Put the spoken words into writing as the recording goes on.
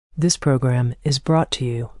This program is brought to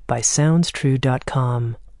you by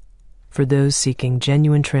SoundsTrue.com. For those seeking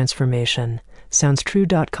genuine transformation,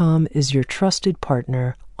 SoundsTrue.com is your trusted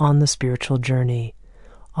partner on the spiritual journey,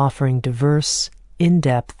 offering diverse,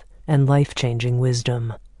 in-depth, and life-changing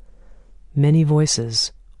wisdom. Many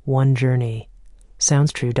voices, one journey.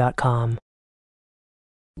 SoundsTrue.com.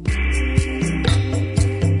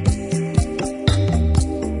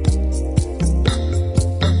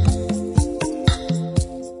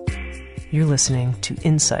 You're listening to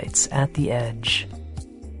Insights at the Edge.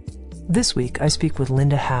 This week, I speak with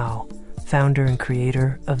Linda Howe, founder and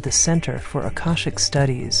creator of the Center for Akashic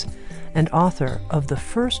Studies and author of the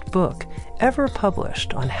first book ever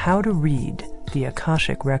published on how to read the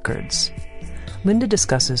Akashic Records. Linda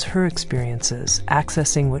discusses her experiences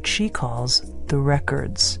accessing what she calls the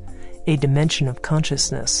records, a dimension of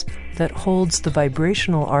consciousness that holds the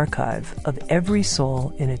vibrational archive of every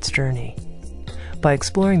soul in its journey. By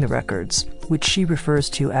exploring the records, which she refers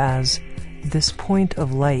to as this point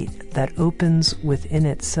of light that opens within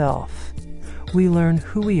itself, we learn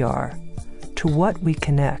who we are, to what we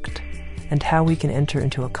connect, and how we can enter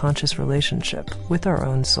into a conscious relationship with our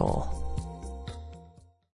own soul.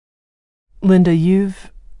 Linda,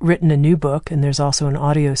 you've written a new book, and there's also an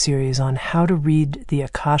audio series on how to read the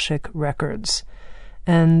Akashic Records.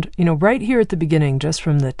 And, right here at the beginning, just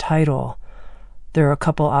from the title, there are a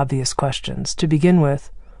couple obvious questions. To begin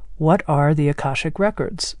with, what are the Akashic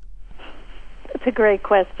Records? It's a great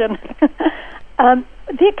question. The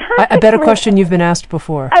Akashic I bet a question you've been asked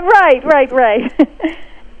before. Right.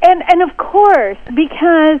 and of course,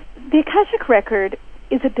 because the Akashic Record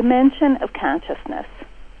is a dimension of consciousness.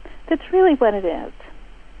 That's really what it is.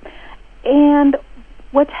 And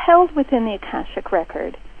what's held within the Akashic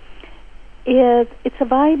Record is it's a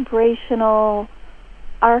vibrational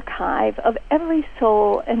archive of every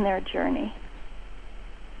soul and their journey.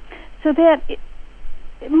 So that,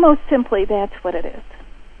 most simply, that's what it is.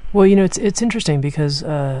 Well, it's interesting because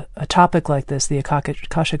a topic like this, the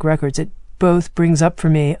Akashic Records, it both brings up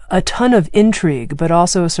for me a ton of intrigue, but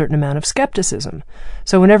also a certain amount of skepticism.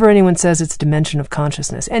 So whenever anyone says it's a dimension of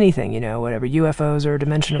consciousness, anything, whatever, UFOs or a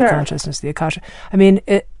dimension of consciousness, the Akashic,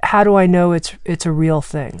 how do I know it's a real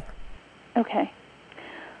thing? Okay.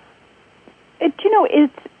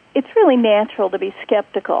 It's really natural to be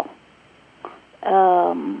skeptical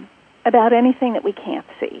about anything that we can't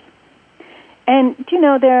see. And,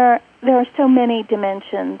 there are so many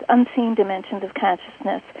dimensions, unseen dimensions of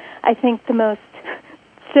consciousness. I think the most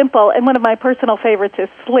simple, and one of my personal favorites is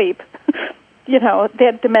sleep,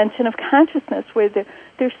 that dimension of consciousness where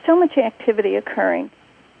there's so much activity occurring,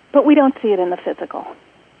 but we don't see it in the physical.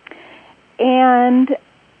 And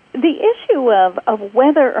the issue of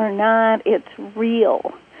whether or not it's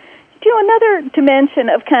real, another dimension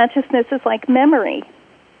of consciousness is like memory.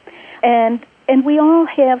 And we all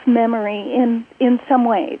have memory in some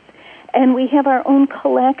ways. And we have our own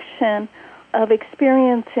collection of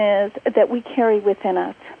experiences that we carry within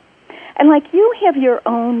us. And like you have your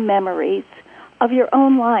own memories of your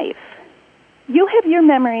own life. You have your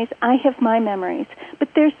memories, I have my memories. But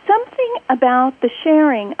there's something about the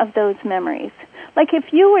sharing of those memories. Like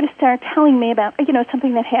if you were to start telling me about,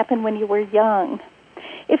 something that happened when you were young,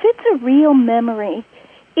 if it's a real memory,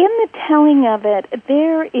 in the telling of it,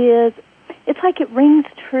 it's like it rings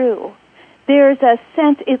true. There's a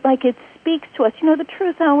sense, it's like it speaks to us. The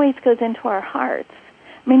truth always goes into our hearts.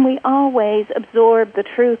 We always absorb the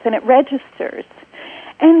truth, and it registers.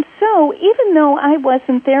 And so, even though I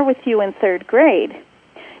wasn't there with you in third grade,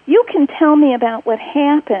 you can tell me about what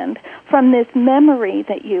happened from this memory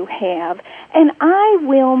that you have, and I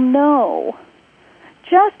will know,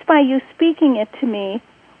 just by you speaking it to me,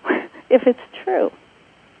 if it's true.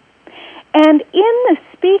 And in the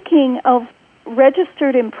speaking of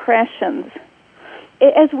registered impressions,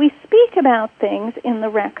 as we speak about things in the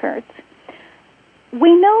records,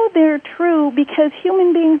 we know they're true because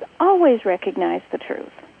human beings always recognize the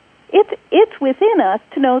truth. It's within us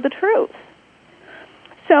to know the truth.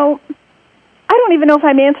 So I don't even know if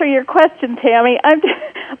I'm answering your question, Tami,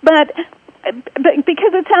 but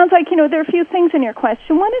because it sounds like, there are a few things in your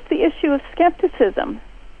question. One is the issue of skepticism.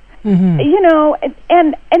 Mm-hmm.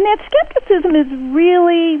 And that skepticism is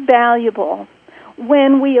really valuable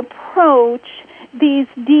when we approach these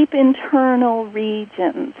deep internal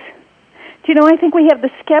regions. I think we have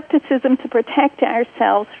the skepticism to protect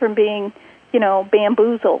ourselves from being,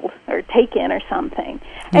 bamboozled or taken or something.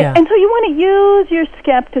 Yeah. And so you want to use your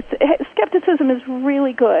skepticism. Skepticism is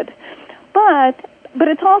really good. But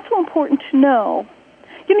it's also important to know,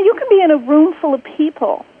 you can be in a room full of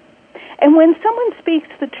people, and when someone speaks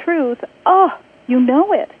the truth, you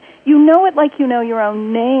know it. You know it like you know your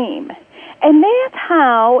own name. And that's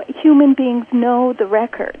how human beings know the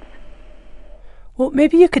records. Well,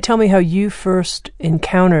 maybe you could tell me how you first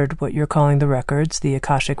encountered what you're calling the records, the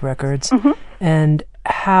Akashic Records, mm-hmm. and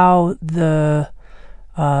how the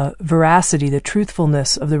veracity, the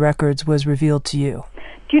truthfulness of the records was revealed to you.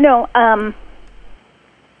 Do you know,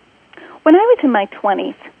 when I was in my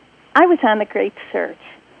 20s, I was on the great search,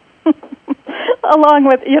 along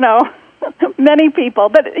with, many people.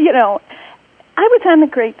 But, I was on the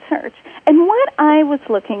great search. And what I was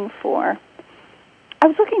looking for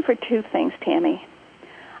two things, Tami.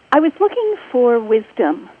 I was looking for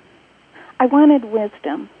wisdom. I wanted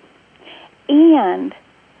wisdom. And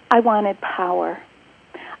I wanted power.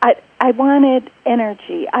 I wanted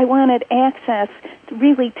energy. I wanted access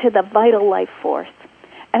really to the vital life force.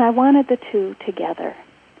 And I wanted the two together.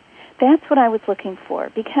 That's what I was looking for,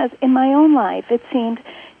 because in my own life it seemed,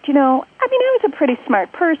 I was a pretty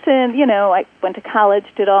smart person. I went to college,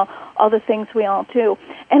 did all the things we all do.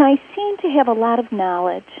 And I seemed to have a lot of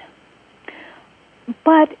knowledge.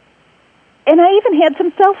 And I even had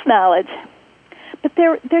some self-knowledge. But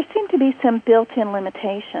there seemed to be some built-in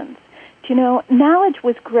limitations. Knowledge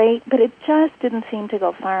was great, but it just didn't seem to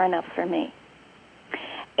go far enough for me.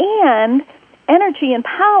 And energy and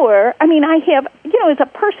power, I have, as a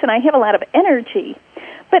person, I have a lot of energy.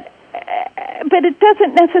 But it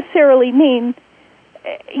doesn't necessarily mean,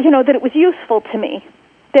 that it was useful to me,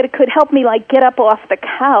 that it could help me, get up off the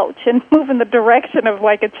couch and move in the direction of,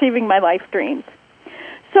 achieving my life dreams.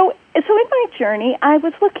 So in my journey, I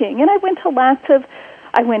was looking, and I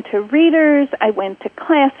went to readers, I went to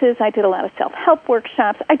classes, I did a lot of self-help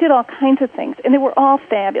workshops, I did all kinds of things, and they were all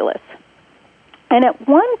fabulous. And at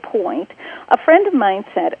one point, a friend of mine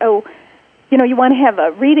said, you want to have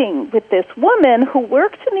a reading with this woman who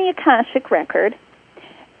works in the Akashic Record,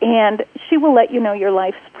 and she will let you know your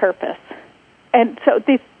life's purpose. And so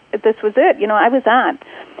this was it. I was on.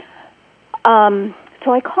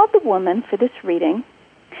 So I called the woman for this reading,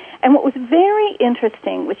 and what was very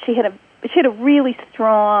interesting was she had a really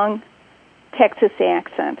strong Texas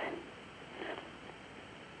accent.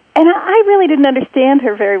 And I really didn't understand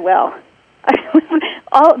her very well.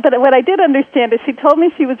 But what I did understand is she told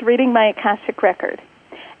me she was reading my Akashic Record.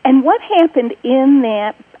 And what happened in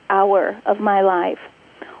that hour of my life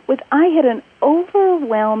was I had an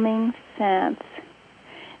overwhelming sense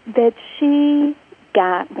that she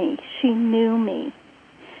got me. She knew me.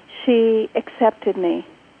 She accepted me.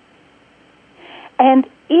 And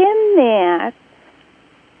in that,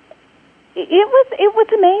 it was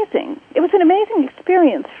amazing. It was an amazing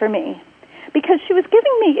experience for me, because she was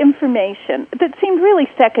giving me information that seemed really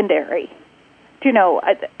secondary.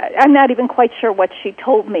 I'm not even quite sure what she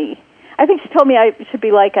told me. I think she told me I should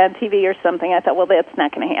be on TV or something. I thought, well, that's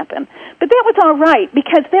not going to happen. But that was all right,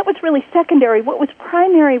 because that was really secondary. What was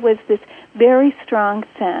primary was this very strong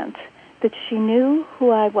sense that she knew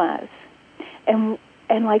who I was and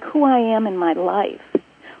who I am in my life,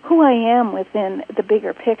 who I am within the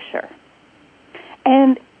bigger picture.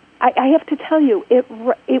 And I have to tell you, it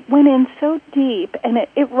went in so deep, and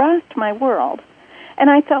it rocked my world. And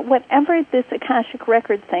I thought, whatever this Akashic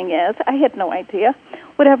Record thing is, I had no idea.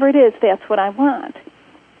 Whatever it is, that's what I want.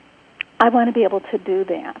 I want to be able to do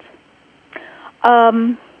that.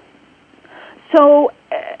 So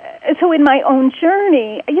in my own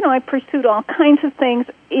journey, I pursued all kinds of things.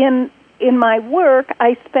 In my work,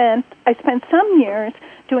 I spent some years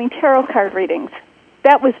doing tarot card readings.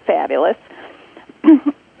 That was fabulous.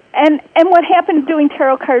 And what happened doing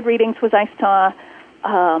tarot card readings was I saw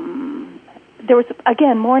there was,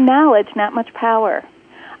 again, more knowledge, not much power.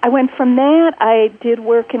 I went from that, I did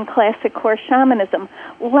work in classic core shamanism,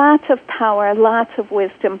 lots of power, lots of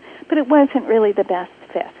wisdom, but it wasn't really the best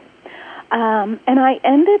fit. And I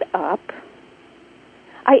ended up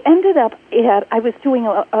I was doing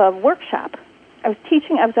a workshop. I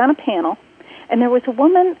was on a panel, and there was a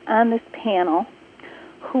woman on this panel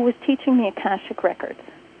who was teaching the Akashic Records.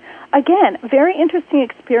 Again, very interesting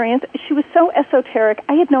experience. She was so esoteric,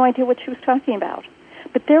 I had no idea what she was talking about.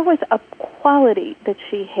 But there was a quality that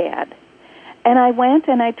she had. And I went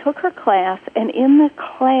and I took her class, and in the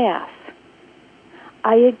class,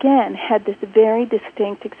 I again had this very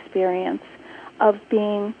distinct experience of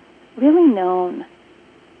being really known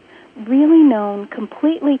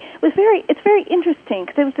completely. It's very interesting,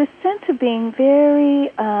 because there was this sense of being very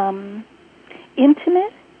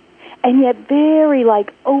intimate, and yet very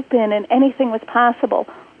open, and anything was possible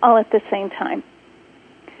all at the same time.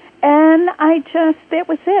 And that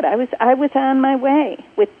was it. I was on my way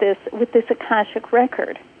with this Akashic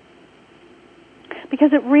Record.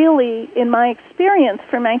 Because it really, in my experience,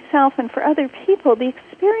 for myself and for other people, the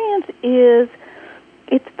experience is,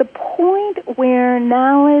 it's the point where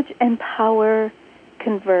knowledge and power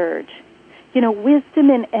converge. Wisdom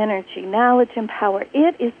and energy, knowledge and power.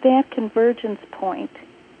 It is that convergence point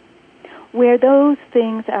where those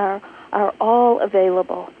things are all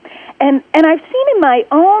available. And I've seen in my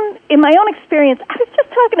own experience, I was just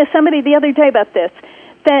talking to somebody the other day about this,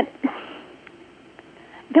 that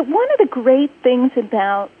one of the great things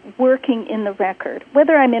about working in the record,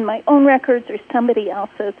 whether I'm in my own records or somebody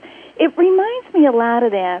else's, it reminds me a lot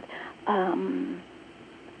of that.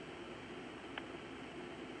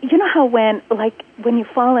 You know how when you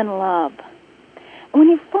fall in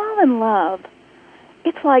love,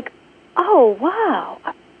 it's like, oh, wow,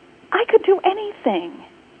 I could do anything.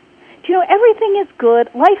 Everything is good,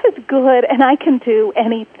 life is good, and I can do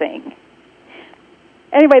anything.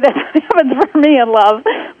 Anyway, that's what happens for me in love.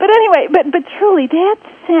 But anyway, but truly, that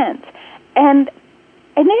sense, and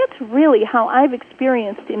that's really how I've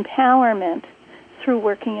experienced empowerment through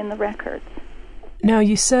working in the records. Now,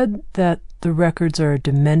 you said that the records are a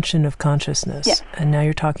dimension of consciousness, yes. And now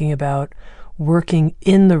you're talking about working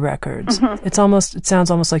in the records. Mm-hmm. It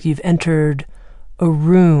sounds almost like you've entered a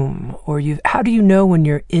room, or how do you know when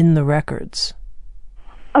you're in the records?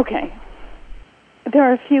 Okay. There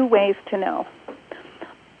are a few ways to know.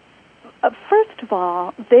 First of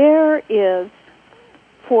all, there is,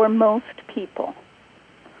 for most people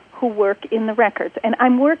who work in the records, and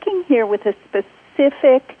I'm working here with a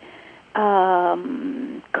specific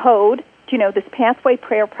code, this pathway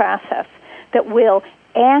prayer process that will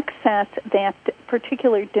access that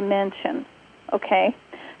particular dimension, okay?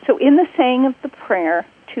 So in the saying of the prayer,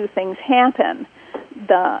 two things happen.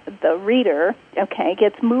 The reader, okay,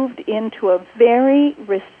 gets moved into a very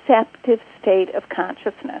receptive state of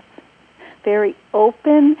consciousness. Very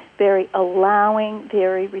open, very allowing,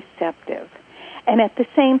 very receptive. And at the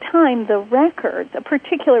same time, the records,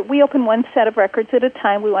 we open one set of records at a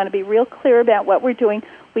time. We want to be real clear about what we're doing.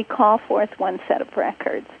 We call forth one set of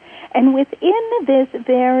records. And within this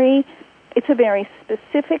it's a very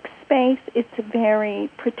specific space. It's a very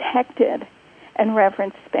protected and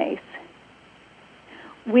reverent space.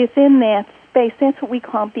 Within that space, that's what we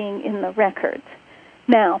call being in the records.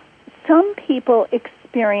 Now, some people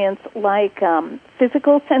experience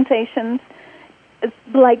physical sensations,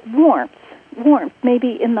 like warmth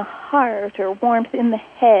maybe in the heart or warmth in the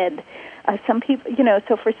head. Some people,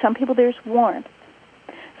 so for some people there's warmth.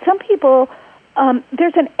 Some people,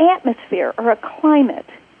 there's an atmosphere or a climate,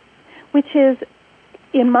 which is,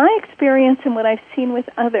 in my experience and what I've seen with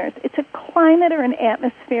others, it's a climate or an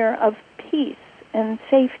atmosphere of peace and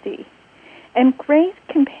safety and great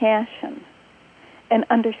compassion and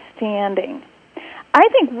understanding. I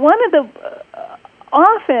think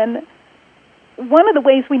often one of the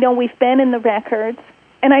ways we know we've been in the records,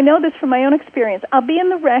 and I know this from my own experience, I'll be in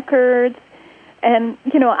the records and,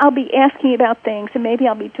 I'll be asking about things, and maybe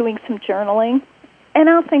I'll be doing some journaling, and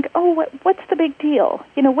I'll think, oh, what's the big deal?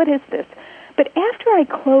 What is this? But after I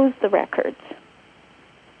close the records,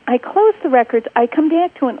 I come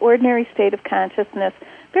back to an ordinary state of consciousness,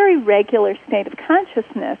 very regular state of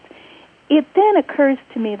consciousness. It then occurs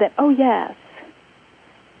to me that, oh, yes,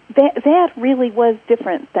 that really was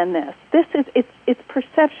different than this. It's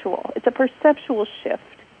perceptual. It's a perceptual shift.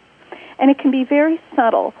 And it can be very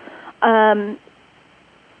subtle. In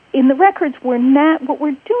the records, what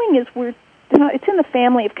we're doing is it's in the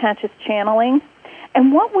family of conscious channeling.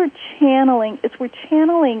 And what we're channeling is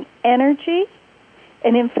energy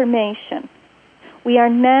and information. We are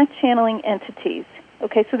not channeling entities.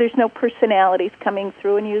 Okay, so there's no personalities coming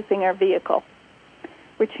through and using our vehicle.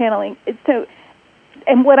 We're channeling.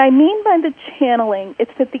 And what I mean by the channeling,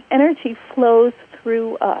 it's that the energy flows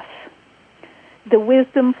through us. The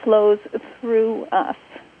wisdom flows through us.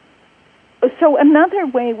 So another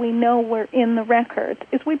way we know we're in the records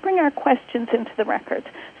is we bring our questions into the records.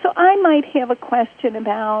 So I might have a question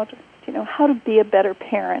about, how to be a better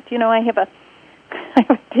parent. I have a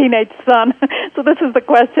teenage son, so this is the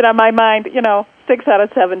question on my mind, 6 out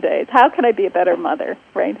of 7 days. How can I be a better mother,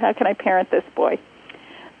 right? How can I parent this boy?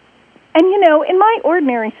 And, in my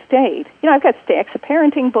ordinary state, I've got stacks of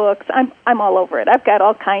parenting books. I'm all over it. I've got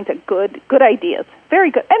all kinds of good ideas. Very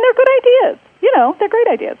good. And they're good ideas. They're great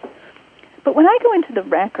ideas. But when I go into the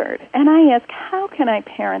record and I ask, how can I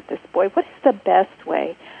parent this boy? What is the best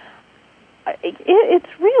way? It's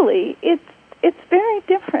very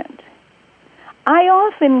different. I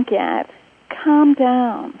often get, calm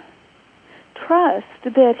down. Trust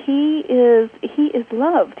that he is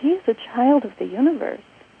loved. He is a child of the universe.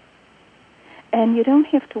 And you don't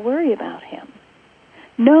have to worry about him.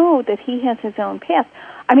 know that he has his own path.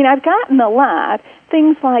 I mean, I've gotten a lot.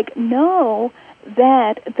 Things like, know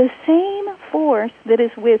that the same force that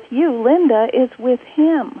is with you, Linda, is with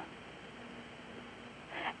him.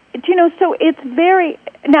 Do you know, so it's very...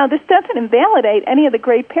 Now, this doesn't invalidate any of the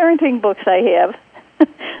great parenting books I have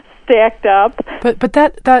stacked up. But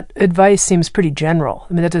that advice seems pretty general.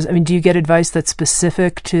 I mean, do you get advice that's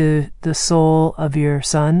specific to the soul of your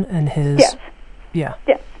son and his... Yes. Yeah.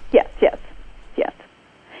 Yes.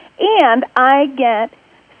 And I get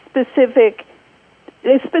specific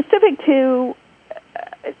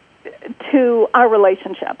to our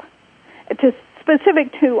relationship,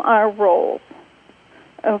 specific to our roles.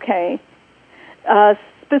 Okay,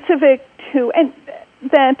 specific to, and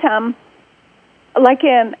that like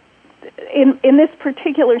in this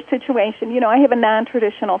particular situation, you know, I have a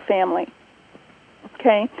non-traditional family.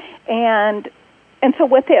 Okay, and so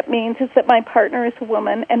what that means is that my partner is a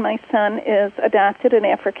woman and my son is adopted and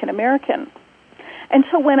African American. And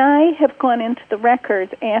so when I have gone into the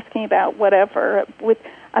records asking about whatever,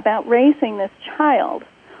 about raising this child,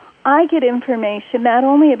 I get information not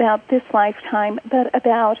only about this lifetime, but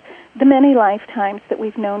about the many lifetimes that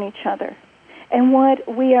we've known each other, and what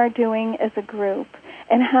we are doing as a group,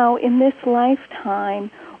 and how in this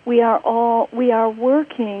lifetime we are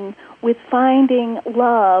working with finding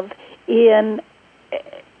love in,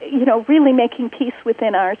 you know, really making peace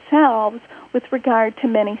within ourselves with regard to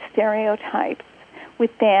many stereotypes,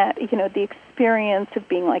 with that, you know, the experience of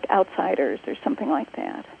being like outsiders or something like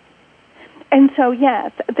that. And so,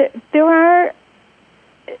 yes, there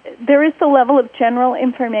is the level of general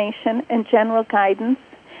information and general guidance,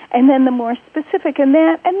 and then the more specific, and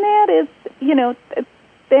that is, you know,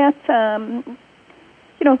 that's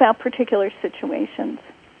you know, about particular situations,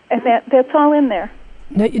 and that's all in there.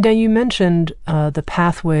 Now you mentioned the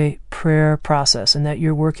pathway prayer process, and that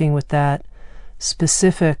you're working with that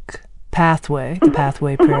specific pathway, the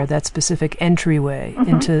pathway prayer, that specific entryway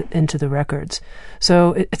into the records.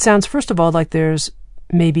 So it sounds, first of all, like there's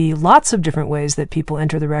maybe lots of different ways that people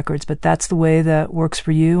enter the records, but that's the way that works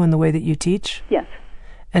for you and the way that you teach? Yes.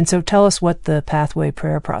 And so tell us what the pathway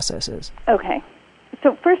prayer process is. Okay.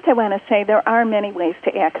 So first I want to say there are many ways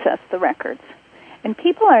to access the records. And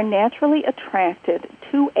people are naturally attracted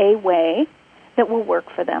to a way that will work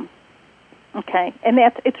for them. Okay? And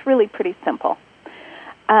it's really pretty simple.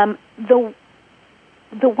 The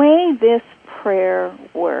way this prayer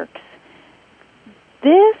works,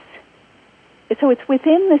 so it's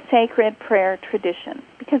within the sacred prayer tradition,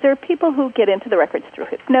 because there are people who get into the records through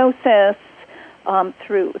hypnosis,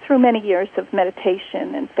 through many years of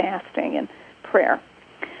meditation and fasting and prayer.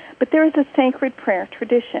 But there is a sacred prayer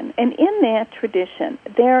tradition, and in that tradition,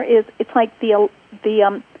 it's like the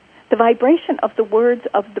vibration of the words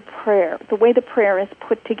of the prayer, the way the prayer is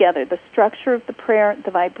put together, the structure of the prayer,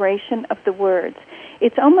 the vibration of the words.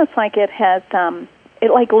 It's almost like it has,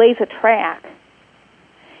 it like lays a track.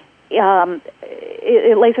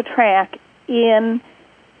 It lays a track in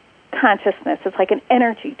consciousness. It's like an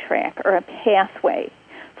energy track or a pathway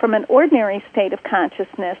from an ordinary state of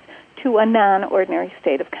consciousness to a non-ordinary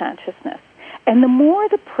state of consciousness. And the more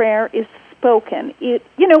the prayer is spoken,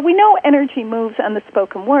 we know energy moves on the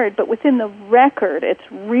spoken word, but within the record, it's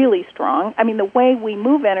really strong. I mean, the way we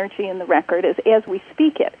move energy in the record is as we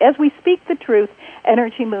speak it. As we speak the truth,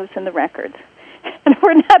 energy moves in the records. And if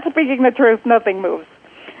we're not speaking the truth, nothing moves.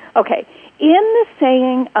 Okay, in the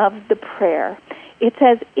saying of the prayer, it's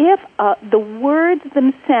as if the words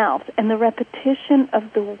themselves and the repetition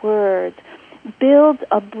of the words builds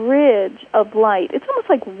a bridge of light. It's almost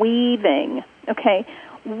like weaving, okay?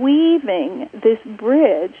 Weaving this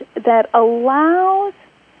bridge that allows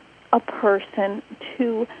a person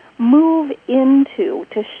to move into,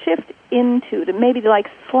 to shift into, to maybe like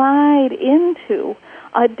slide into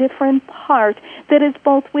a different part that is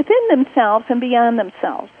both within themselves and beyond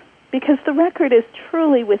themselves. Because the record is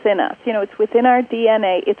truly within us. You know, it's within our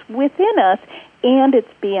DNA. It's within us and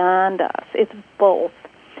it's beyond us. It's both.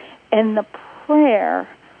 And the prayer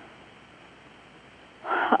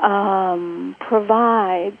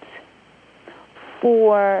provides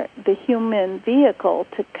for the human vehicle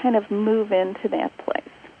to kind of move into that place.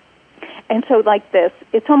 And so like this,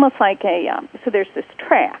 it's almost like so there's this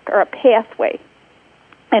track or a pathway.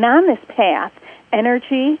 And on this path,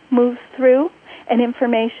 energy moves through and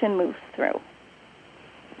information moves through.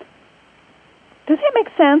 Does that make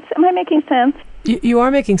sense? Am I making sense? You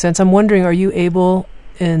are making sense. I'm wondering, are you able,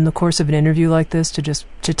 in the course of an interview like this,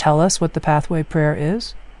 to tell us what the pathway prayer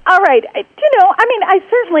is? All right. I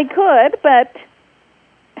certainly could, but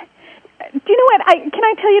do you know what? Can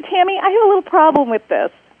I tell you, Tami, I have a little problem with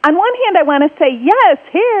this. On one hand, I want to say, yes,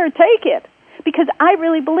 here, take it. because I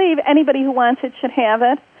really believe anybody who wants it should have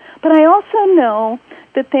it. But I also know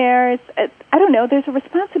that there's a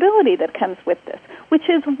responsibility that comes with this, which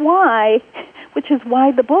is why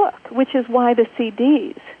the book, which is why the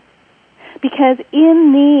CDs. Because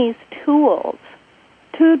in these tools,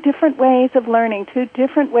 two different ways of learning, two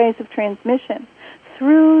different ways of transmission,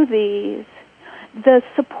 through these, the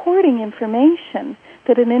supporting information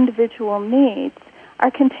that an individual needs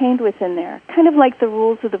are contained within there, kind of like the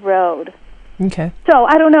rules of the road. Okay. So,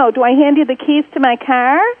 I don't know, do I hand you the keys to my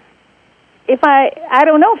car? I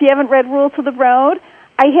don't know, if you haven't read Rules of the Road,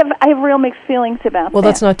 I have real mixed feelings about that. Well,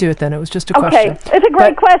 let's not do it then. It was just a question. Okay, it's a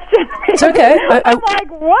great question. It's okay. I'm like,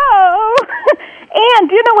 whoa!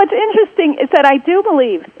 And you know what's interesting is that I do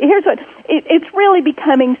believe, here's what, it's really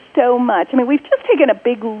becoming so much. I mean, we've just taken a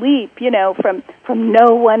big leap, from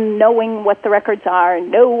no one knowing what the records are,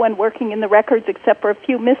 and no one working in the records except for a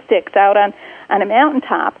few mystics out on a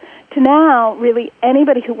mountaintop, to now really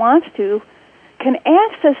anybody who wants to can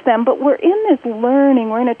access them, but we're in this learning,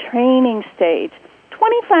 we're in a training stage.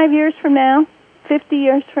 25 years from now, 50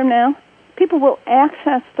 years from now, people will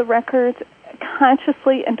access the records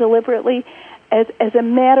consciously and deliberately as a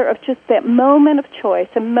matter of just that moment of choice,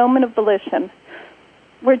 a moment of volition.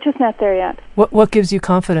 We're just not there yet. What gives you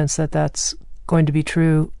confidence that that's going to be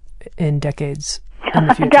true in decades in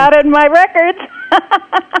the future? I got it in my records.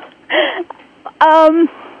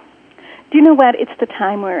 Do you know what? It's the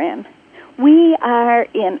time we're in.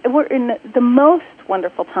 We're in the most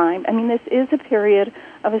wonderful time. I mean, this is a period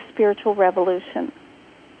of a spiritual revolution,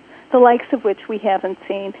 the likes of which we haven't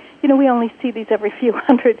seen. We only see these every few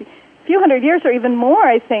hundred years or even more,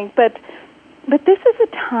 I think. But this is a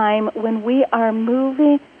time when we are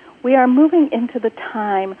moving into the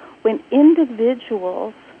time when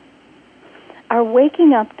individuals are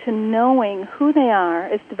waking up to knowing who they are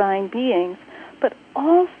as divine beings, but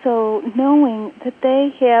also knowing that they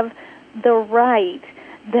have the right,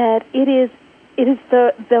 that it is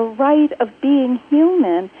the right of being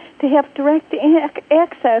human to have direct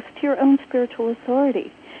access to your own spiritual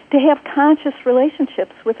authority, to have conscious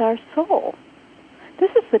relationships with our soul.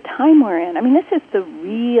 This is the time we're in. I mean, this is the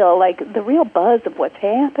real buzz of what's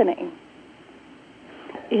happening.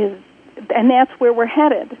 And that's where we're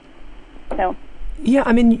headed. So. Yeah,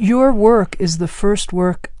 I mean, your work is the first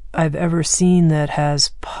work I've ever seen that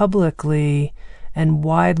has publicly and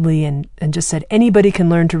widely and just said anybody can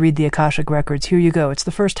learn to read the Akashic Records. Here you go. It's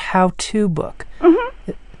the first how-to book.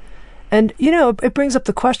 Mm-hmm. And, it brings up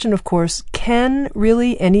the question, of course, can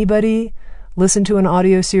really anybody listen to an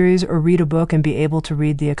audio series or read a book and be able to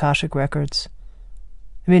read the Akashic Records?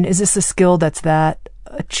 I mean, is this a skill that's that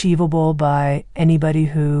achievable by anybody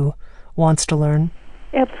who wants to learn?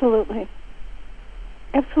 Absolutely.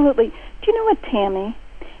 Absolutely. Do you know what, Tami?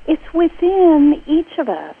 It's within each of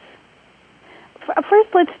us. First,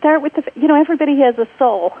 let's start with everybody has a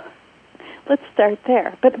soul. Let's start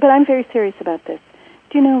there. But I'm very serious about this.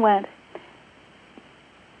 Do you know what?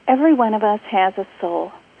 Every one of us has a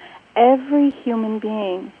soul. Every human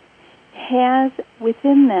being has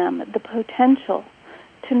within them the potential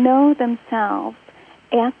to know themselves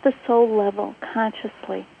at the soul level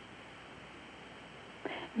consciously.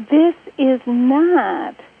 This is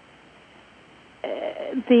not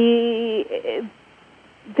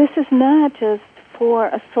this is not just for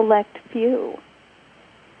a select few.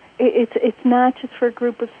 It's not just for a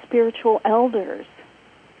group of spiritual elders.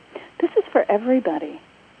 This is for everybody.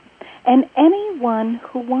 And anyone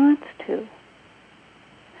who wants to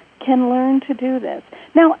can learn to do this.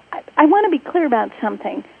 Now, I want to be clear about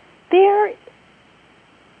something.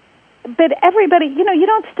 But everybody, you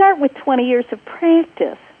don't start with 20 years of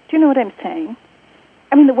practice. Do you know what I'm saying?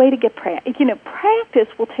 I mean, the way to get practice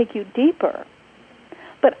will take you deeper.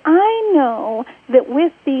 But I know that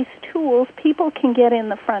with these tools, people can get in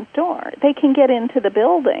the front door. They can get into the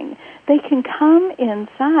building. They can come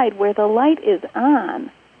inside where the light is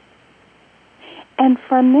on. And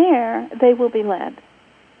from there, they will be led.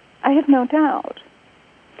 I have no doubt.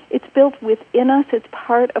 It's built within us. It's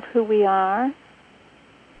part of who we are.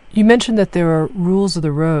 You mentioned that there are rules of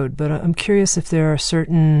the road, but I'm curious if there are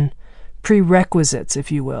certain prerequisites,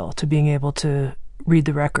 if you will, to being able to read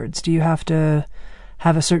the records. Do you have to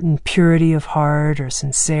have a certain purity of heart or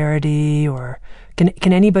sincerity, or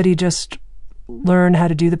can anybody just learn how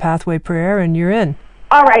to do the pathway prayer and you're in?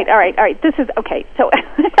 All right. This is, okay, so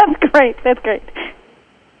that's great.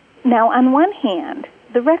 Now, on one hand,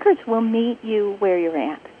 the records will meet you where you're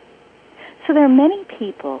at. So there are many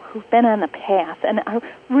people who've been on the path and are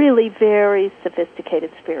really very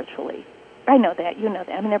sophisticated spiritually. I know that, you know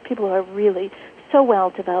that. I mean, there are people who are really so well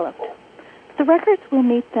developed. The records will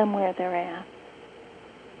meet them where they're at.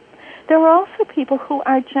 there are also people who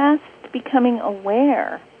are just becoming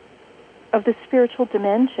aware of the spiritual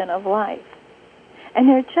dimension of life, and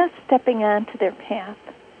they're just stepping onto their path.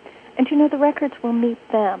 And the records will meet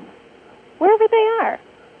them wherever they are.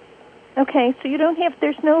 Okay, so you don't have,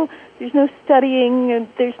 there's no studying, and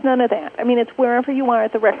there's none of that. I mean, it's wherever you are,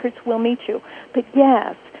 the records will meet you. But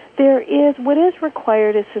yes, what is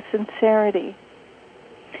required is a sincerity.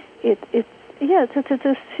 It's a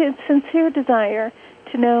sincere desire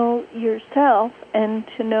to know yourself and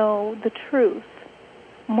to know the truth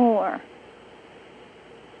more.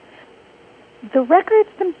 The records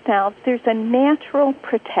themselves, there's a natural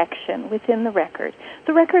protection within the record.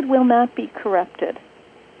 The record will not be corrupted.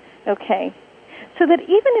 Okay? So that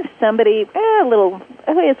even if somebody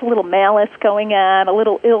has a little malice going on, a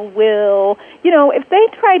little ill will, if they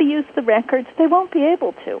try to use the records, they won't be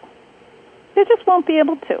able to. They just won't be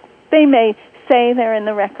able to. They may say they're in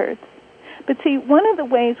the records. But see, one of the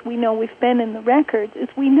ways we know we've been in the records is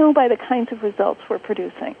we know by the kinds of results we're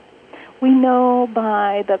producing. We know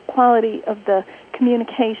by the quality of the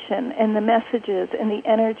communication and the messages and the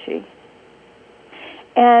energy.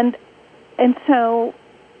 And so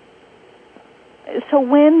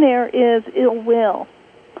when there is ill will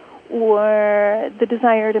or the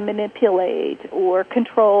desire to manipulate or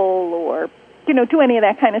control or, do any of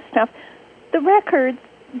that kind of stuff, the records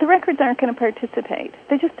aren't going to participate.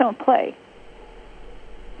 They just don't play.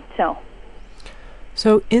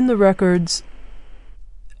 So in the records,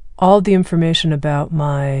 all the information about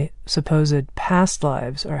my supposed past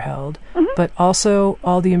lives are held, but also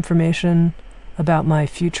all the information about my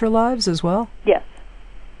future lives as well? Yes.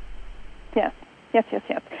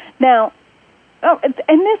 Now, and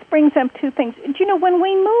this brings up two things. When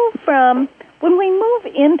we move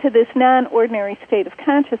into this non-ordinary state of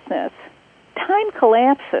consciousness, time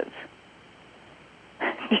collapses.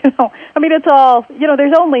 It's all,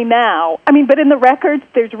 there's only now. But in the records,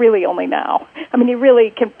 there's really only now. You really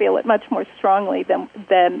can feel it much more strongly than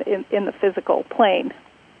in the physical plane.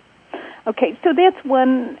 Okay, so that's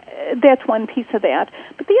one piece of that.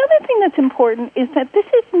 But the other thing that's important is that this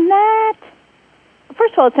is not,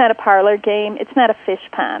 first of all, it's not a parlor game. It's not a fish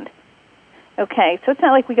pond. Okay, so it's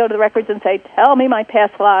not like we go to the records and say, tell me my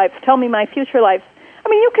past lives, tell me my future lives.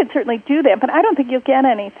 You could certainly do that, but I don't think you'll get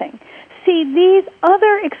anything. See, these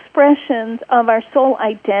other expressions of our soul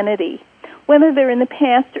identity, whether they're in the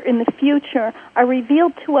past or in the future, are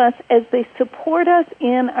revealed to us as they support us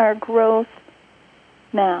in our growth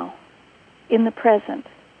now, in the present.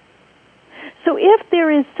 So if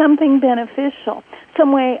there is something beneficial,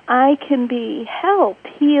 some way I can be helped,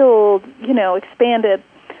 healed, expanded,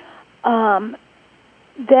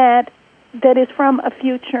 that is from a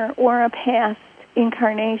future or a past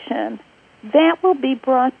incarnation, that will be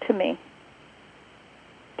brought to me.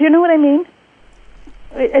 Do you know what I mean?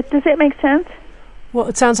 Does that make sense? Well,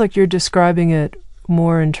 it sounds like you're describing it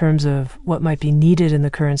more in terms of what might be needed in the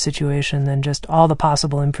current situation than just all the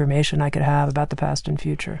possible information I could have about the past and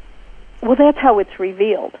future. Well, that's how it's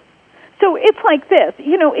revealed. So it's like this.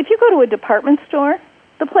 If you go to a department store,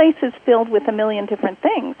 the place is filled with a million different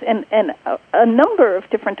things and a number of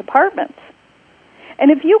different departments. And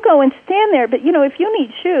if you go and stand there, but, if you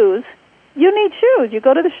need shoes, you need shoes. You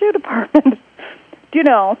go to the shoe department.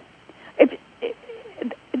 If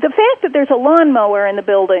the fact that there's a lawnmower in the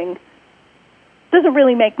building doesn't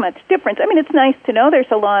really make much difference. It's nice to know there's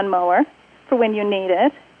a lawnmower for when you need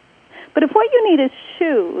it. But if what you need is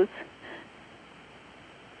shoes,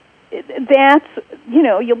 that's,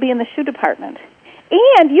 you'll be in the shoe department.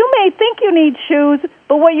 And you may think you need shoes,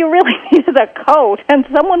 but what you really need is a coat, and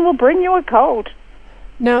someone will bring you a coat.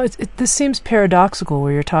 Now, this seems paradoxical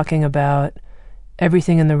where you're talking about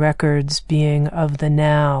everything in the records being of the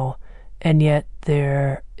now, and yet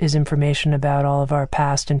there is information about all of our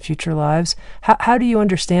past and future lives. How do you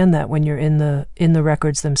understand that when you're in the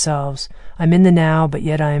records themselves? I'm in the now, but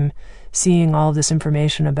yet I'm seeing all this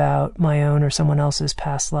information about my own or someone else's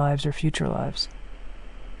past lives or future lives.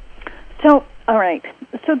 So, all right.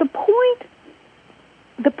 So the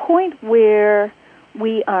point where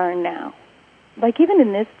we are now, like even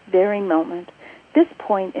in this very moment, this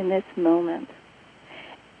point in this moment,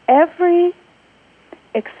 every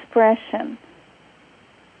expression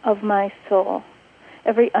of my soul,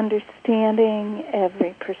 every understanding,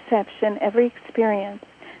 every perception, every experience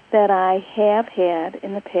that I have had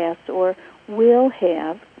in the past or will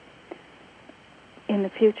have in the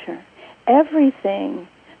future, everything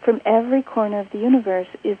from every corner of the universe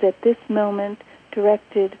is at this moment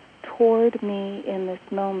directed toward me in this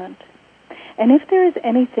moment. And if there is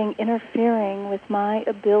anything interfering with my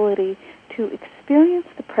ability to experience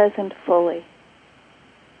the present fully,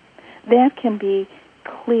 that can be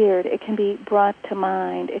cleared. It can be brought to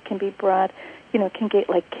mind. It can be brought, can get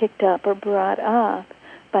like kicked up or brought up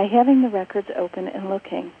by having the records open and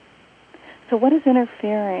looking. So what is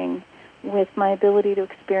interfering with my ability to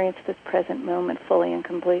experience this present moment fully and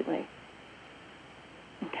completely?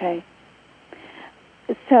 Okay.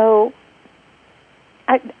 So,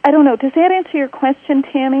 I don't know. Does that answer your question,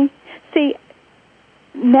 Tami? See,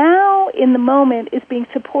 now in the moment is being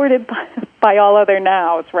supported by all other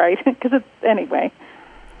nows, right? Because anyway.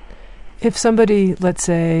 If somebody, let's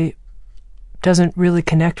say, doesn't really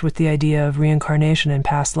connect with the idea of reincarnation and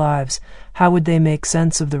past lives, how would they make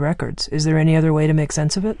sense of the records? Is there any other way to make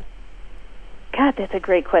sense of it? God, that's a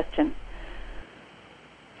great question.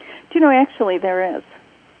 Do you know, actually there is.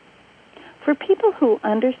 For people who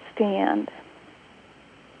understand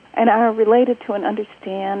and are related to an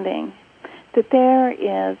understanding that there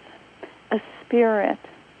is a spirit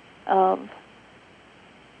of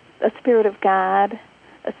God,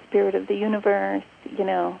 a spirit of the universe,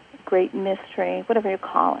 great mystery, whatever you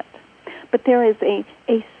call it. But there is a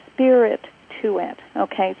spirit to it,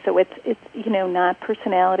 okay? So it's not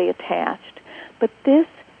personality attached. But this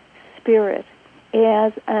spirit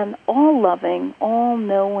as an all-loving,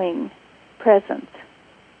 all-knowing presence,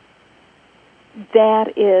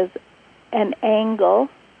 that is an angle,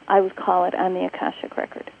 I would call it, on the Akashic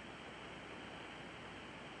record.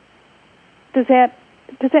 Do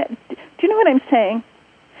you know what I'm saying?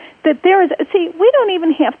 That there is, we don't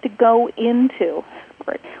even have to go into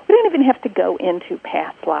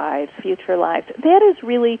past lives, future lives. That is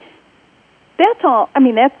really, that's all,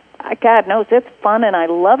 God knows that's fun and I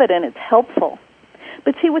love it and it's helpful.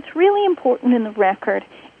 But see, what's really important in the record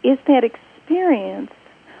is that experience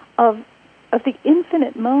of the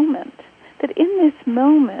infinite moment, that in this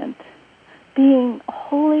moment, being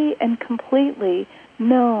wholly and completely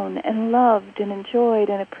known and loved and enjoyed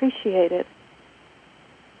and appreciated,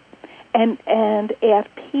 and at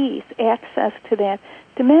peace, access to that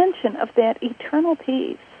dimension of that eternal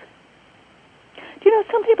peace. Do you know,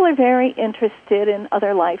 some people are very interested in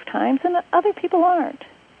other lifetimes and other people aren't.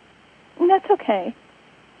 And that's okay.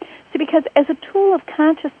 See, because as a tool of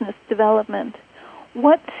consciousness development,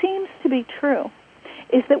 what seems to be true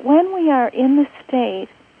is that when we are in the state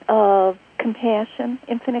of compassion,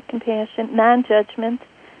 infinite compassion, non-judgment,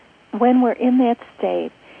 when we're in that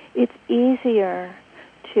state, it's easier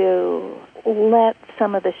to let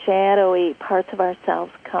some of the shadowy parts of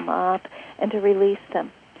ourselves come up and to release them.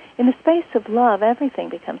 In the space of love, everything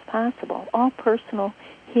becomes possible. All personal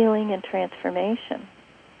healing and transformation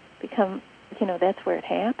become, that's where it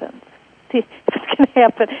happens. See, if it's going to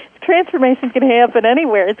happen, if transformation's going to happen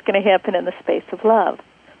anywhere, it's going to happen in the space of love.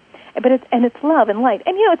 But it's love and light.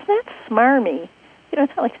 And, it's not smarmy.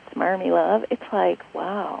 It's not like smarmy love. It's like,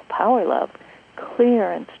 wow, power love,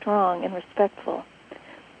 clear and strong and respectful.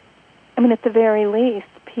 At the very least,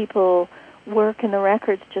 people work in the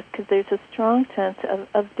records just because there's a strong sense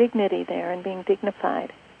of dignity there and being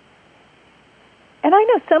dignified. And I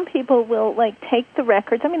know some people will, take the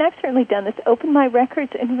records. I've certainly done this, open my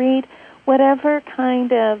records and read whatever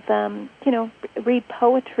kind of, read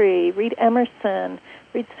poetry, read Emerson,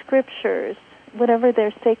 read scriptures, whatever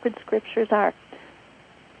their sacred scriptures are.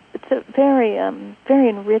 It's a very, very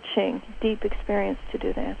enriching, deep experience to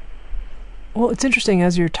do that. Well, it's interesting,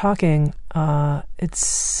 as you're talking, it's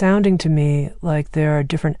sounding to me like there are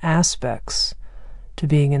different aspects to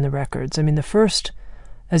being in the records. The first,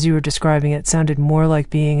 as you were describing it, sounded more like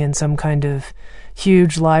being in some kind of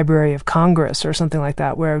huge Library of Congress or something like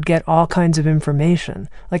that, where I would get all kinds of information,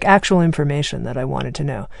 like actual information that I wanted to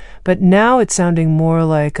know. But now it's sounding more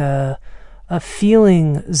like a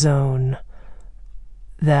feeling zone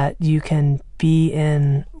that you can be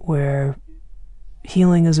in where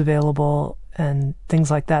healing is available and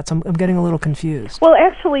things like that. So I'm getting a little confused. Well,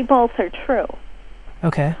 actually, both are true.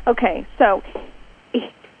 Okay. Okay, so,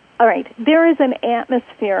 all right, there is an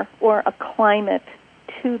atmosphere or a climate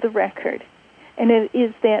to the record, and it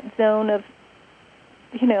is that zone of,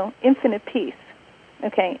 infinite peace.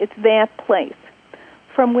 Okay, it's that place.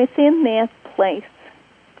 From within that place,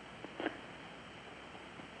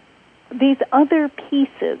 these other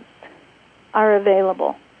pieces are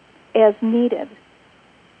available as needed.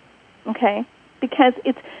 Okay? Because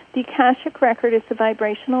the Akashic record is the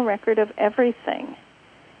vibrational record of everything,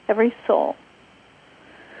 every soul.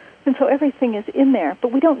 And so everything is in there,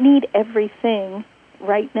 but we don't need everything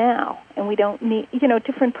right now. And we don't need,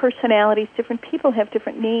 different personalities, different people have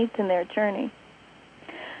different needs in their journey.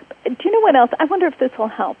 Do you know what else? I wonder if this will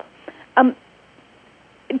help. Do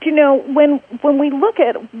you know, when we look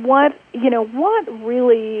at what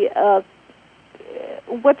really,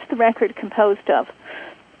 what's the record composed of?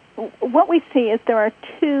 what we see is there are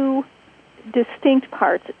two distinct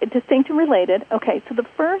parts, distinct and related. Okay, so the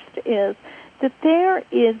first is that there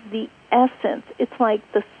is the essence. It's like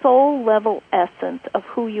the soul level essence of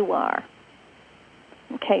who you are.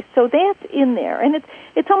 Okay, so that's in there, and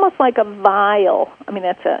it's almost like a vial. I mean,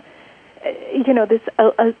 that's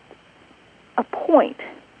a point.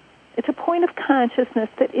 It's a point of consciousness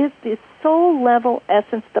that is the soul level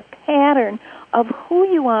essence, the pattern of who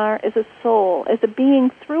you are as a soul, as a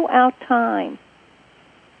being throughout time.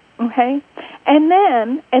 Okay, and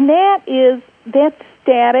that's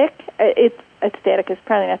static. It's static is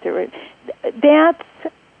probably not the word.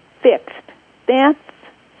 That's fixed. That's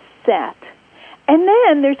set. And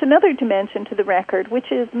then there's another dimension to the record,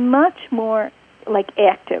 which is much more like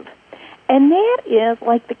active. And that is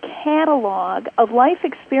like the catalog of life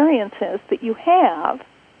experiences that you have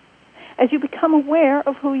as you become aware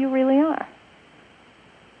of who you really are.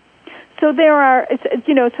 So there are,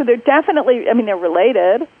 so they're definitely, I mean, they're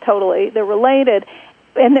related, totally. They're related,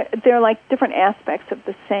 and they're like different aspects of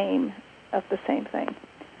the same thing.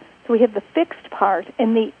 So we have the fixed part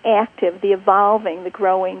and the active, the evolving, the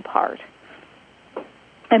growing part.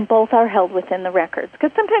 And both are held within the records.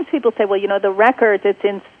 Because sometimes people say, well, the records, it's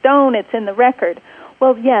in stone, it's in the record.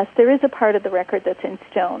 Well, yes, there is a part of the record that's in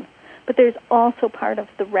stone. But there's also part of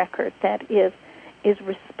the record that is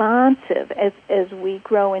responsive as we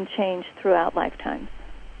grow and change throughout lifetimes.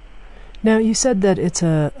 Now, you said that it's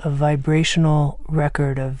a vibrational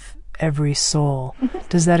record of every soul. Mm-hmm.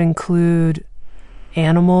 Does that include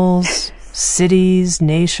animals, cities,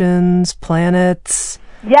 nations, planets,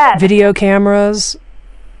 yes, video cameras?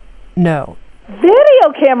 No.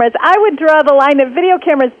 Video cameras. I would draw the line at video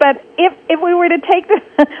cameras, but if we were to take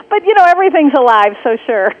but everything's alive, so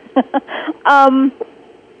sure. Oh,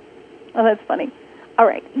 that's funny. All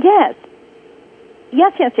right. Yes.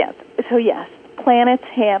 So yes, planets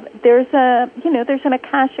have. There's an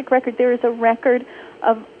Akashic record. There is a record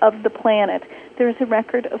of the planet. There is a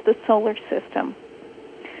record of the solar system.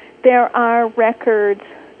 There are records.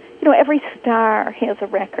 Every star has a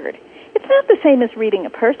record. It's not the same as reading a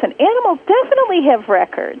person. Animals definitely have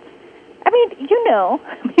records. I mean,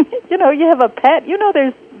 you have a pet.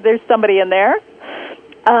 There's somebody in there.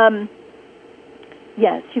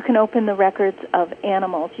 Yes, you can open the records of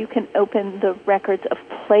animals. You can open the records of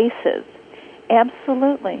places.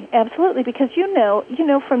 Absolutely, because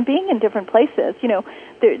from being in different places,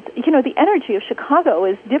 the energy of Chicago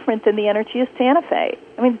is different than the energy of Santa Fe.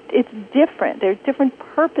 I mean, it's different. There's different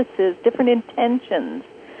purposes, different intentions.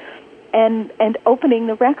 And opening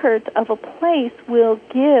the records of a place will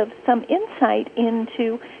give some insight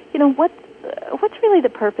into, what's really the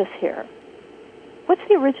purpose here? What's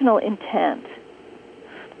the original intent?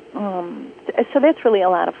 So that's really a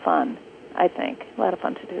lot of fun, I think. A lot of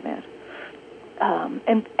fun to do that.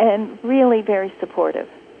 And really very supportive.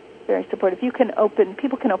 Very supportive. People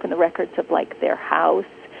can open the records of, like, their house.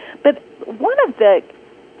 But one of the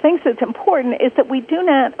things that's important is that we do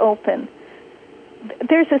not open.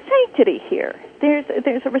 There's a sanctity here. There's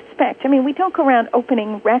a respect. I mean, we don't go around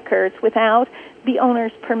opening records without the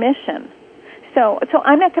owner's permission. So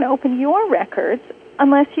I'm not going to open your records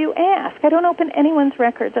unless you ask. I don't open anyone's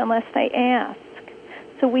records unless they ask.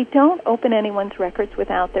 So we don't open anyone's records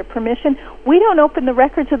without their permission. We don't open the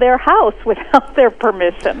records of their house without their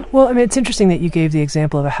permission. Well, I mean, it's interesting that you gave the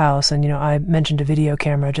example of a house, and I mentioned a video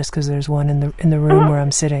camera just because there's one in the room where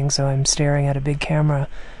I'm sitting, so I'm staring at a big camera.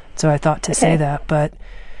 So I thought to say that, but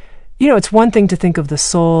it's one thing to think of the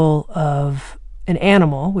soul of an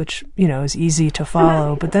animal, which is easy to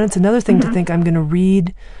follow, but then it's another thing to think I'm going to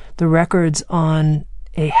read the records on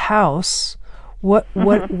a house. What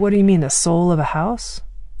do you mean, the soul of a house?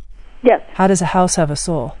 Yes. How does a house have a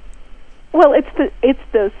soul? Well, it's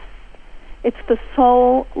the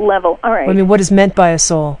soul level. All right. I mean, what is meant by a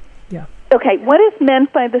soul? Yeah. Okay, what is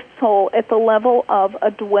meant by the soul at the level of a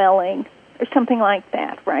dwelling or something like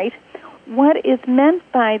that, right? What is meant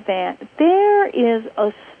by that? There is a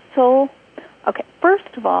soul. Okay,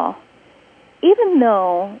 first of all, even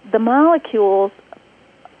though the molecules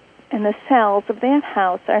and the cells of that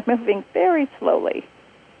house are moving very slowly,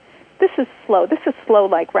 this is slow. This is slow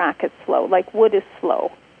like rock is slow, like wood is slow,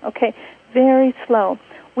 okay? Very slow.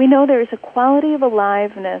 We know there is a quality of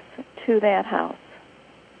aliveness to that house,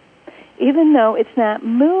 even though it's not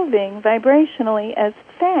moving vibrationally as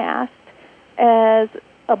fast as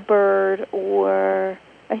a bird or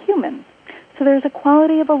a human. So there's a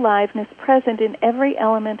quality of aliveness present in every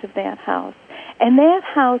element of that house. And that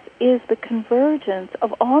house is the convergence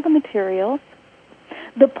of all the materials,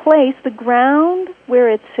 the place, the ground where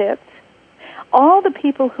it sits, all the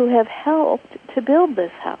people who have helped to build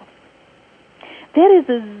this house. That is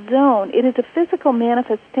a zone. It is a physical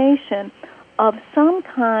manifestation of some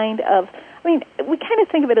kind of, we kind of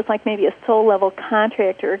think of it as like maybe a soul-level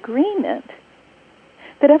contract or agreement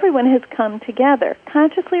that everyone has come together,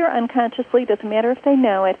 consciously or unconsciously, doesn't matter if they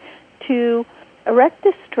know it, to erect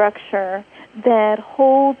a structure that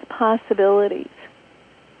holds possibilities.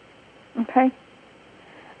 Okay?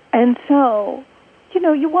 And so,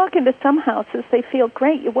 you walk into some houses, they feel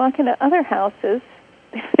great. You walk into other houses,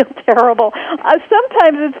 they feel terrible.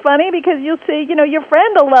 Sometimes it's funny because you'll see, your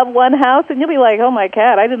friend will love one house and you'll be like, oh my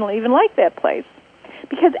God, I didn't even like that place.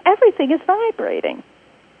 Because everything is vibrating.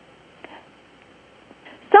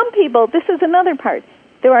 Some people, this is another part,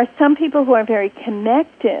 there are some people who are very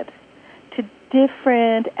connected to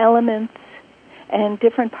different elements and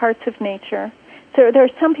different parts of nature. So there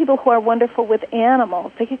are some people who are wonderful with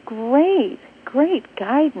animals. They get great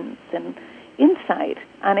guidance and insight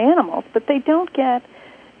on animals, but they don't get,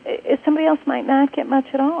 somebody else might not get much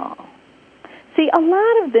at all. See, a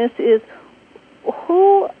lot of this is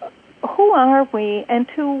who are we, and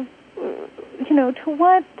to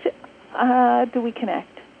what do we connect?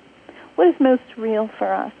 What is most real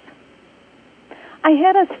for us? I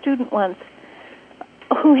had a student once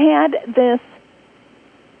who had this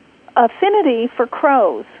affinity for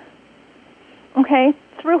crows. Okay?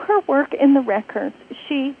 Through her work in the records,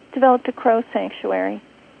 she developed a crow sanctuary.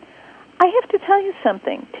 I have to tell you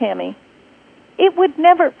something, Tami. It would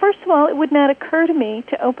never, first of all, it would not occur to me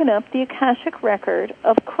to open up the Akashic record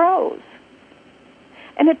of crows.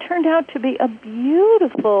 And it turned out to be a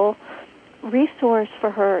beautiful resource for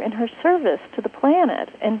her in her service to the planet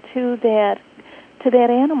and to that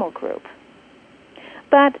animal group.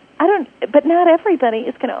 But not everybody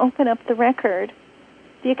is going to open up the record,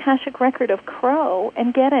 the Akashic record of crow,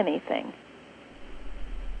 and get anything.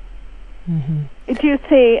 Mm-hmm. Do you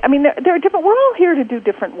see? There are different. We're all here to do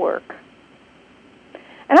different work.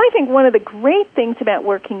 And I think one of the great things about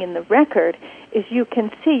working in the record is you can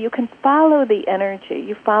follow the energy,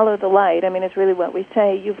 you follow the light. It's really what we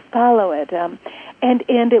say. You follow it, and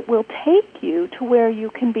it will take you to where you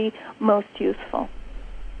can be most useful.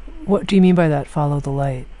 What do you mean by that? Follow the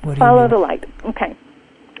light. What do follow you mean? the light. Okay.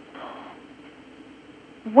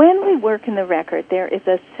 When we work in the record, there is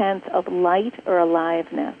a sense of light or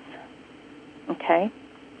aliveness. Okay.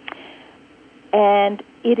 And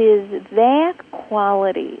it is that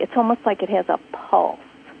quality. It's almost like it has a pulse.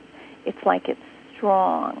 It's like it's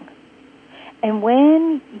strong. And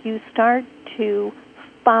when you start to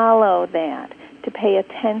follow that, to pay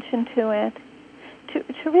attention to it,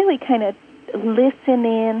 to really kind of listen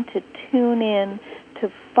in, to tune in,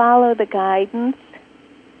 to follow the guidance,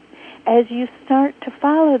 as you start to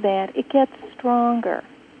follow that, it gets stronger.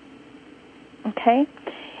 Okay?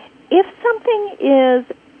 If something is,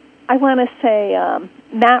 I want to say,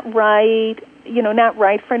 not right, not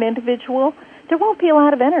right for an individual, there won't be a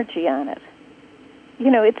lot of energy on it.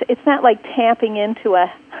 It's not like tapping into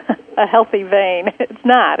a healthy vein. It's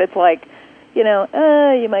not. It's like,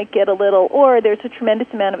 you might get a little, or there's a tremendous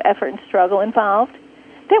amount of effort and struggle involved.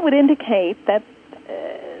 That would indicate that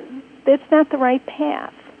it's not the right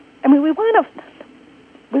path. We want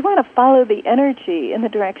to follow the energy in the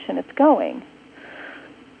direction it's going,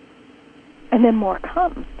 and then more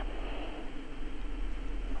comes.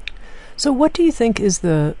 So what do you think is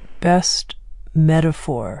the best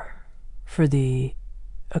metaphor for the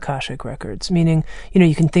Akashic Records? Meaning,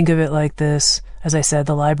 you can think of it like this, as I said,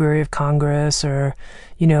 the Library of Congress, or,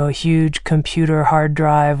 a huge computer hard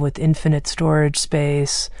drive with infinite storage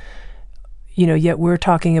space. Yet we're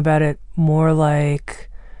talking about it more like,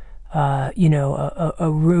 a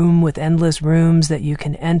room with endless rooms that you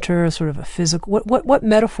can enter, sort of a physical. What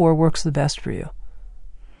metaphor works the best for you?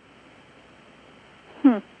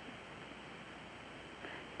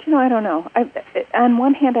 I don't know. On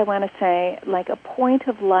one hand, I want to say like a point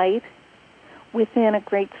of light within a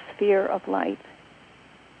great sphere of light.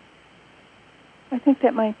 I think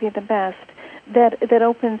that might be the best. That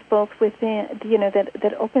opens both within,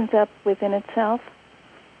 that opens up within itself,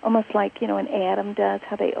 almost like, an atom does,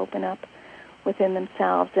 how they open up within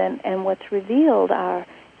themselves. And what's revealed are,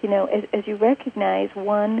 as you recognize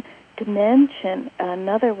one dimension,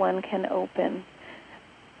 another one can open.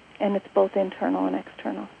 And it's both internal and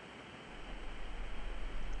external.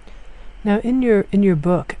 Now, in your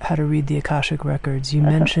book, How to Read the Akashic Records, you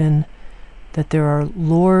mention that there are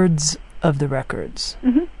lords of the records,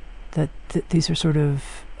 mm-hmm. that these are sort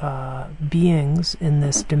of beings in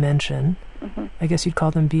this dimension. Mm-hmm. I guess you'd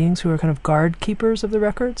call them beings who are kind of guard keepers of the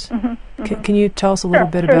records. Mm-hmm. Mm-hmm. Can you tell us a little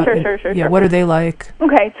bit about it? Yeah, what are they like?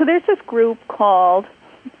 Okay, so there's this group called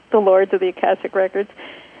the Lords of the Akashic Records,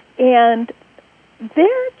 and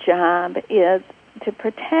their job is to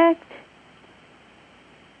protect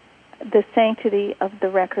the sanctity of the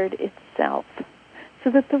record itself, so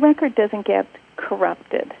that the record doesn't get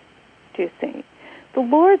corrupted, do you see? The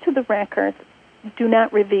lords of the records do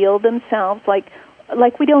not reveal themselves like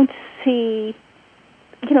we don't see,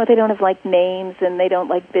 they don't have like names and they don't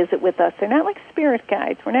like visit with us. They're not like spirit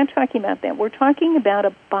guides. We're not talking about that. We're talking about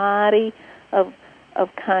a body of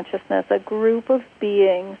consciousness, a group of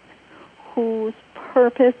beings whose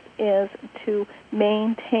purpose is to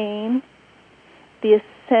maintain the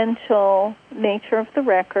essential nature of the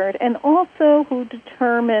record, and also who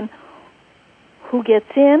determine who gets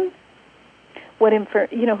in,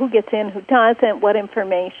 who gets in, who doesn't, what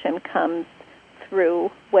information comes through,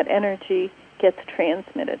 what energy gets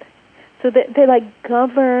transmitted. So they like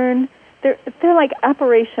govern. They're like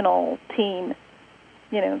operational team.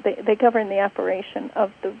 They govern the operation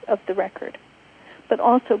of the record, but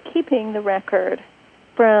also keeping the record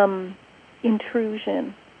from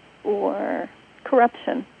intrusion or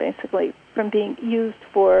corruption, basically, from being used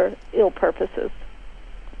for ill purposes.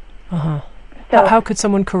 Uh-huh. So, how could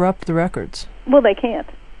someone corrupt the records? Well, they can't.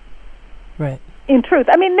 Right. In truth.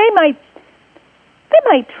 I mean, they might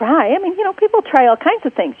try. I mean, people try all kinds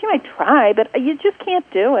of things. You might try, but you just can't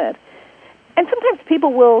do it. And sometimes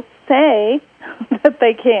people will say that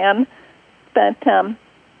they can, but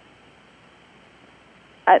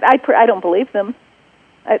I don't believe them.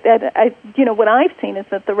 What I've seen is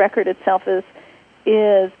that the record itself is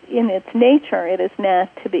in its nature, it is not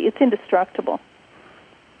to be. It's indestructible.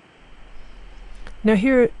 Now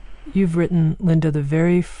here you've written, Linda, the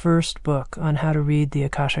very first book on how to read the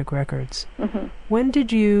Akashic Records. Mm-hmm. When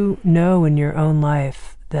did you know in your own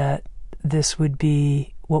life that this would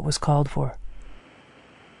be what was called for?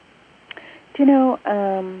 Do you know,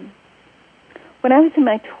 when I was in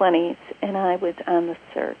my 20s and I was on the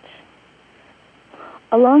search,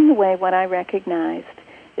 along the way what I recognized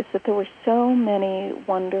is that there were so many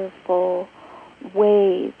wonderful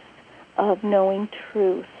ways of knowing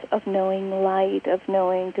truth, of knowing light, of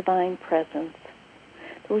knowing divine presence.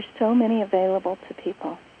 There were so many available to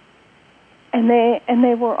people. And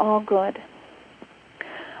they were all good.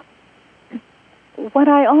 What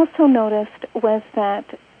I also noticed was that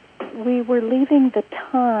we were leaving the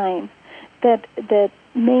time that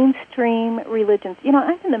mainstream religions,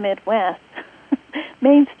 I'm in the Midwest,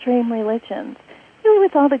 mainstream religions, really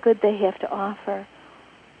with all the good they have to offer,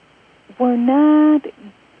 we're not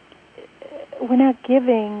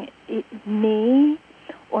giving me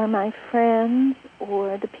or my friends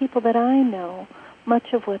or the people that I know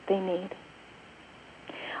much of what they need.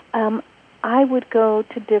 I would go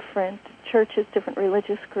to different churches, different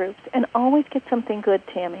religious groups, and always get something good,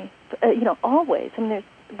 Tami. Always. I mean, there's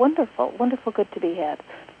wonderful, wonderful good to be had.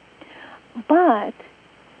 But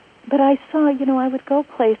I saw, I would go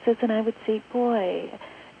places and I would see, boy,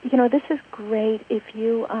 this is great if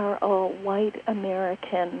you are a white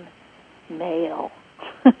American male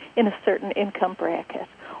in a certain income bracket.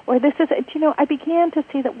 Or this is, I began to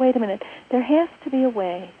see that, wait a minute, there has to be a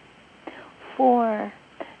way for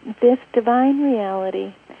this divine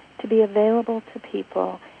reality to be available to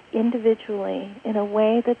people individually in a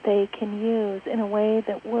way that they can use, in a way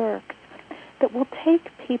that works, that will take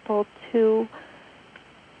people to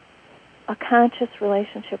a conscious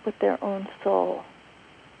relationship with their own soul.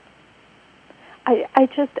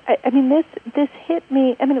 This hit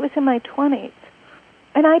me. I mean, it was in my 20s,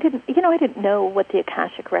 and I didn't know what the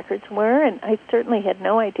Akashic Records were, and I certainly had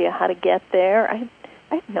no idea how to get there. I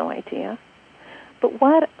had no idea. But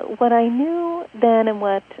what I knew then, and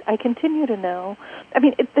what I continue to know,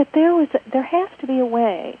 that there has to be a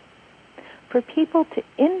way for people to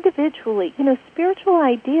individually, spiritual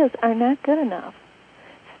ideas are not good enough.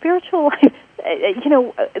 Spiritual,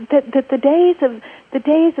 that the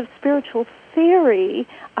days of spiritual theory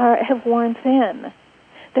have worn thin.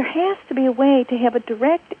 There has to be a way to have a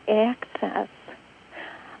direct access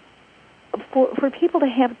for people to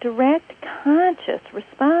have direct, conscious,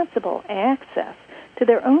 responsible access to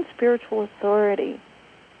their own spiritual authority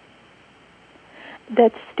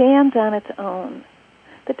that stands on its own,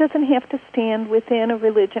 that doesn't have to stand within a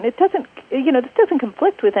religion. It doesn't, this doesn't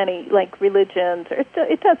conflict with any religions. Or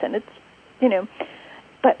it doesn't. It's,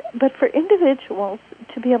 but for individuals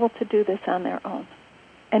to be able to do this on their own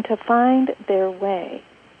and to find their way.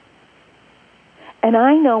 And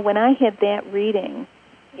I know when I had that reading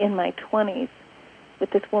in my 20s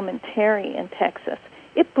with this woman Terry in Texas,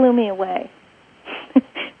 it blew me away.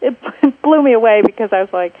 It blew me away because I was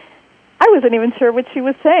like, I wasn't even sure what she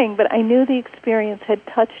was saying, but I knew the experience had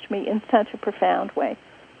touched me in such a profound way.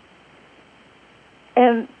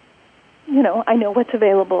 And, I know what's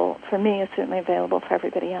available for me is certainly available for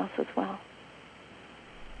everybody else as well.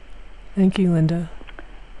 Thank you, Linda.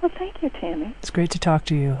 Well, thank you, Tami. It's great to talk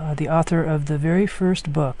to you, the author of the very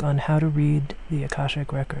first book on how to read the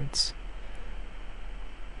Akashic Records.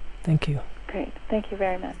 Thank you. Great. Thank you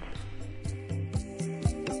very much.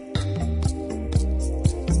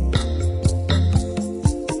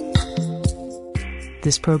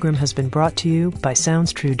 This program has been brought to you by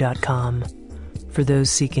SoundsTrue.com. For those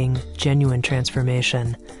seeking genuine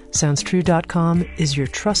transformation, SoundsTrue.com is your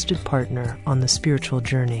trusted partner on the spiritual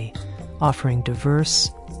journey, offering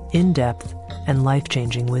diverse, in-depth, and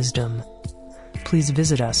life-changing wisdom. Please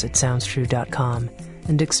visit us at SoundsTrue.com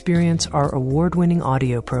and experience our award-winning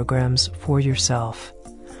audio programs for yourself.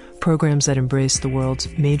 Programs that embrace the world's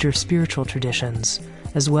major spiritual traditions,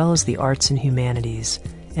 as well as the arts and humanities,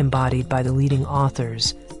 embodied by the leading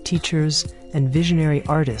authors, teachers, and visionary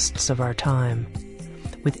artists of our time.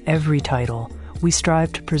 With every title, we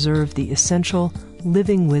strive to preserve the essential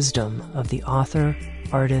living wisdom of the author,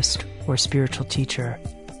 artist, or spiritual teacher.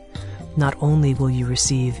 Not only will you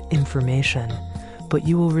receive information, but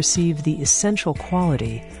you will receive the essential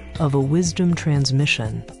quality of a wisdom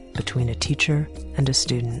transmission between a teacher and a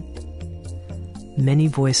student. Many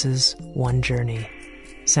voices, one journey.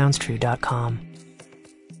 SoundsTrue.com.